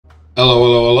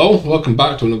Hello, welcome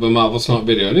back to another Marvel Smart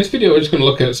video. In this video we're just going to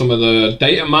look at some of the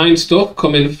Datamines stuff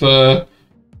coming for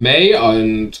May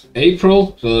and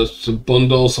April. So some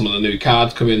bundles, some of the new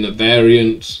cards coming, the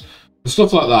variants,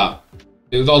 stuff like that.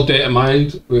 It was all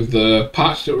Datamines with the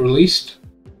patch that released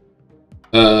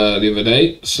the other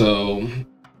day. So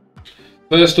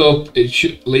first up,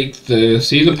 it leaked the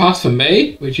season pass for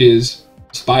May, which is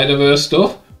Spider-Verse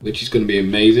stuff, which is going to be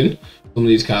amazing. Some of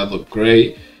these cards look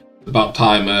great. It's about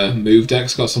time move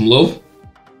decks got some love,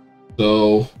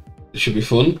 so it should be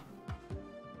fun.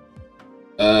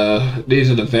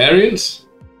 These are the variants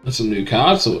and some new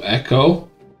cards. So Echo,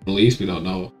 release, we don't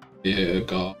know. Yeah,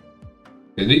 got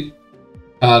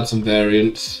cards and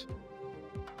variants.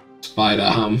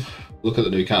 Spider-Ham. Look at the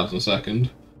new cards in a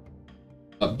second.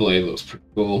 That blade looks pretty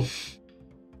cool.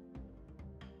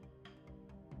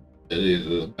 These are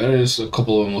the variants. A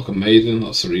couple of them look amazing.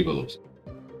 That Cerebral looks.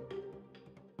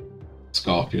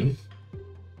 Scorpion.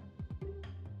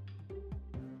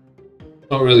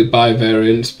 Not really buy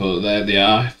variants, but there they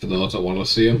are for those that want to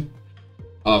see them.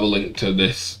 I'll have a link to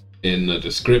this in the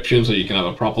description so you can have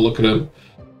a proper look at them.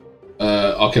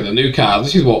 Okay, the new card.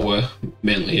 This is what we're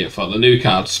mainly here for. The new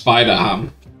card,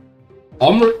 Spider-Ham.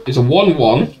 It's a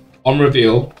 1/1 on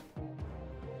reveal.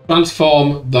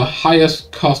 Transform the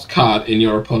highest cost card in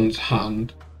your opponent's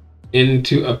hand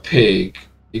into a pig,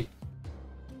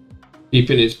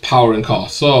 keeping its power and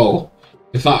cost. So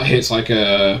if that hits like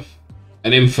an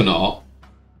infinite,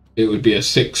 it would be a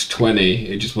 6/20.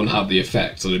 It just wouldn't have the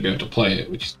effect, so they'd be able to play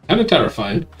it, which is kind of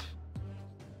terrifying.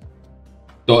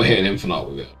 Don't hit an infinite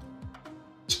with it.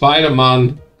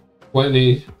 Spider-Man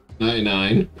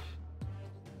 2099.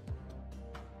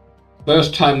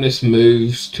 First time this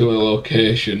moves to a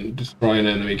location, destroy an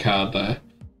enemy card there.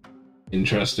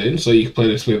 Interesting. So you can play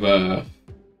this with a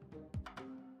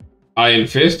Iron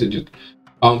Fist and just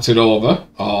bounce it over,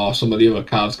 or some of the other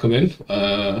cards come in.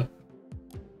 The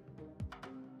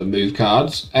move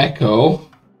cards. Echo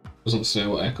doesn't say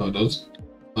what Echo does.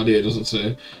 Idea doesn't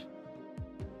say.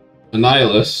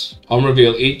 Annihilus. On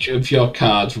reveal, each of your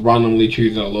cards randomly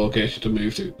choose a location to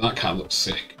move to. That card looks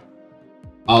sick.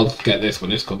 I'll get this when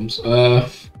this comes.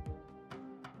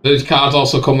 These cards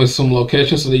also come with some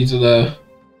locations, so these are the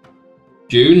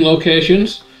June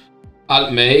locations.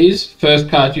 At May's, first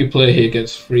card you play here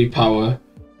gets free power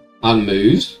and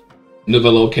moves.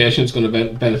 Another location is going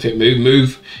to benefit move.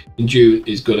 Move in June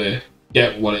is going to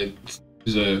get what it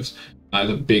deserves. That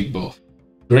is a big buff.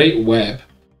 Great Web.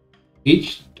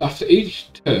 After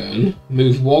each turn,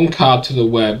 move one card to the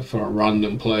web for a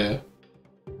random player.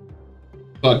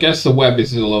 So I guess the web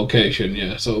is the location,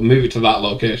 yeah. So move it to that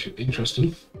location.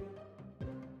 Interesting.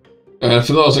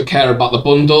 For those that care about the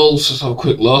bundles, just have a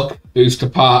quick look. Booster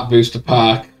Pack, Booster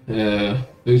Pack,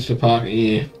 Booster Pack,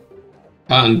 yeah.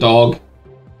 Cat and Dog.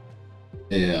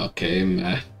 Yeah, okay,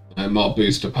 meh. More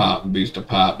Booster Pack, Booster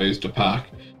Pack, Booster Pack.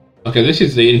 Okay, this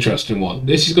is the interesting one.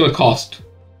 This is going to cost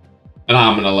an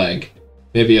arm and a leg.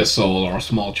 Maybe a soul or a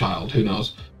small child, who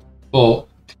knows. But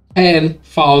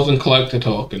 10,000 collector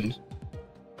tokens.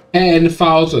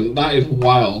 10,000, that is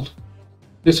wild.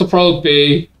 This will probably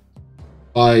be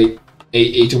like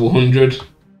 80 to 100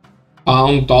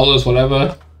 pound, dollars,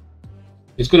 whatever.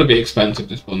 It's going to be expensive,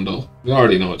 this bundle. We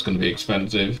already know it's going to be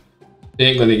expensive. They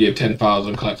ain't going to give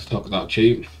 10,000 collector tokens that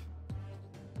cheap.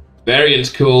 Variant's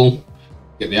cool.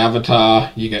 You get the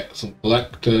avatar, you get some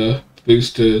collector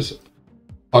boosters,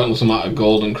 pointless amount of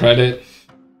gold and credit.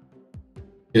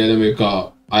 Okay, then we've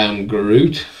got I Am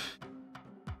Groot.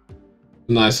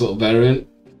 Nice little variant.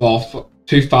 For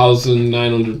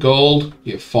 2,900 gold,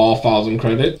 you get 4,000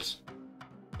 credits.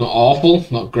 Not awful,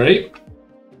 not great.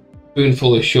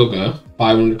 Spoonful of Sugar,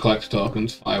 500 collector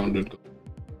tokens, 500 gold.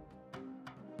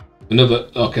 Another,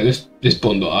 okay, this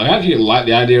bundle. I actually like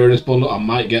the idea of this bundle. I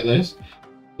might get this.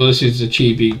 So this is the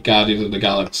Chibi Guardians of the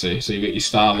Galaxy. So you get your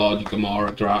Star-Lord, your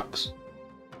Gamora, Drax.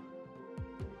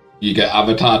 You get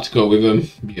Avatar to go with them.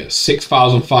 You get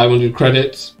 6,500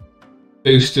 credits.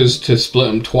 Boosters to split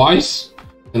them twice.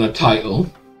 And a title.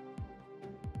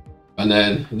 And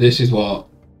then this is what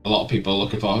a lot of people are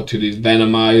looking forward to. These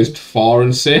Venomized Thor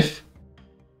and Sif.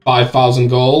 5,000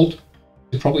 gold.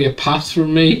 It's probably a pass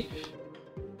from me.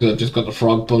 Because I've just got the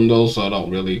Frog bundle, so I don't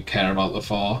really care about the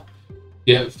Thor.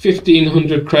 You get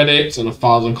 1,500 credits and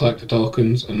 1,000 collector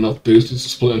tokens. And enough boosters to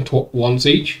split them once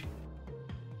each.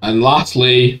 And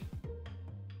lastly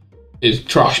is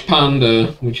Trash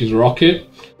Panda, which is Rocket.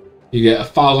 You get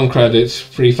 1,000 credits,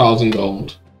 3,000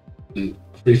 gold, and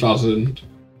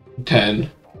 3,010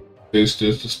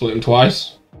 boosters to split them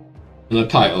twice, and a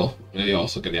title. And you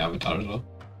also get the avatar as well.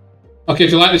 Okay,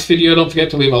 if you like this video, don't forget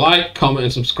to leave a like, comment,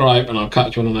 and subscribe, and I'll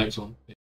catch you on the next one.